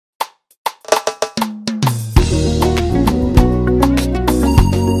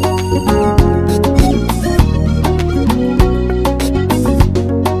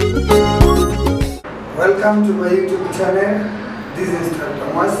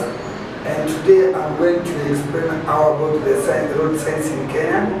today I'm going to explain how about the road signs in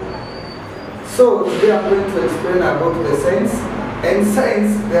Kenya. So today I'm going to explain about the signs. And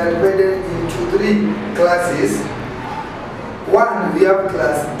signs, they are divided into 3 classes. 1, we have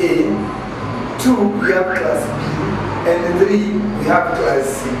class A. 2, we have class B. And 3, we have class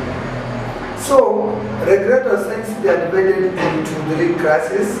C. So regulator signs, they are divided into 3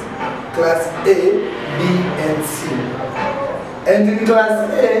 classes. Class A, B, and C. And in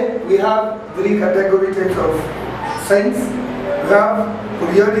class A, we have 3 category types of signs. We have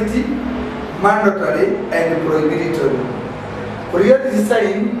priority, mandatory, and prohibitory. Priority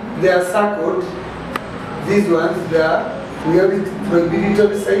sign, they are circled. These ones, they are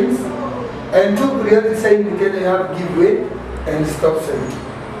prohibitory signs. And 2 priority signs, we can have give way and stop sign.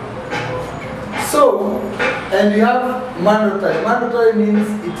 So, and we have mandatory. Mandatory means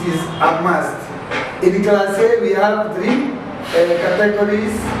it is a must. In class A, we have 3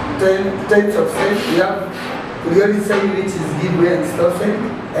 categories, 10 types of signs. We have priority sign, which is give way and stop sign.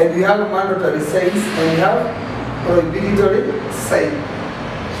 And we have mandatory signs, and we have prohibitory sign.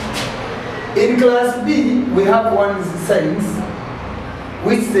 In class B, we have warning signs,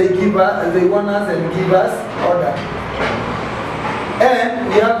 which they warn us and give us order. And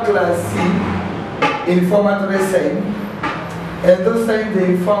we have class C, informatory sign, and those signs they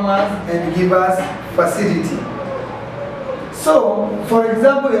inform us and give us facility. So, for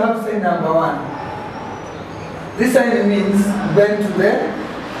example, we have sign number 1. This sign means bend to the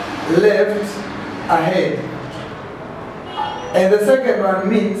left ahead. And the second one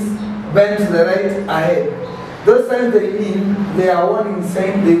means bend to the right ahead. Those signs they mean they are warning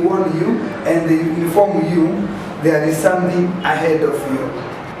signs, they warn you and they inform you there is something ahead of you.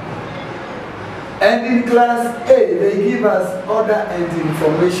 And in class A, they give us order and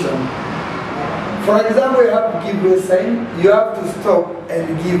information. For example, you have give way sign, you have to stop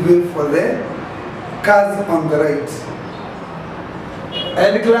and give way for the cars on the right.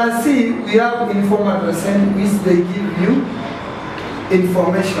 And class C, we have informatory sign, which they give you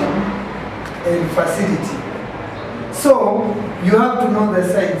information and facility. So you have to know the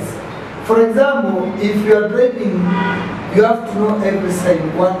signs. For example, if you are driving, you have to know every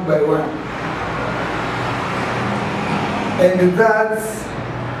sign one by one. And that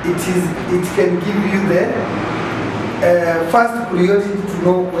it can give you the first priority to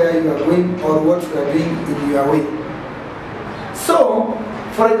know where you are going or what you are doing in your way. So,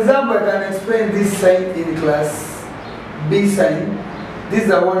 for example, I can explain this sign in class B sign. This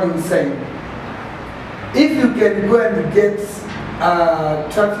is a warning sign. If you can go and get a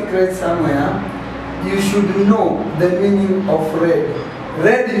traffic light somewhere, you should know the meaning of red.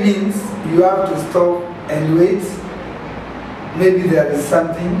 Red means you have to stop and wait. Maybe there is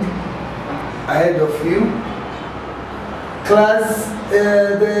something ahead of you.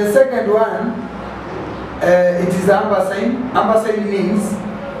 The second one, it is amber sign. Amber sign means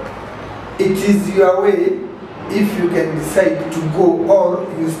it is your way. If you can decide to go or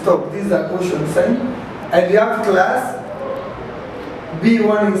you stop. This is a caution sign. And you have class B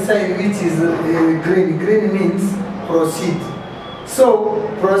warning sign, which is green. Green means proceed. So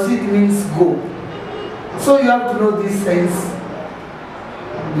proceed means go. So you have to know these signs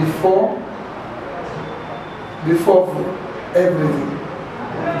before everything.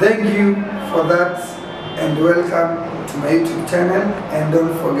 Thank you for that and welcome to my YouTube channel, and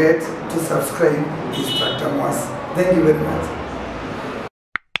don't forget to subscribe. It's Dr. Mwasi. Thank you very much.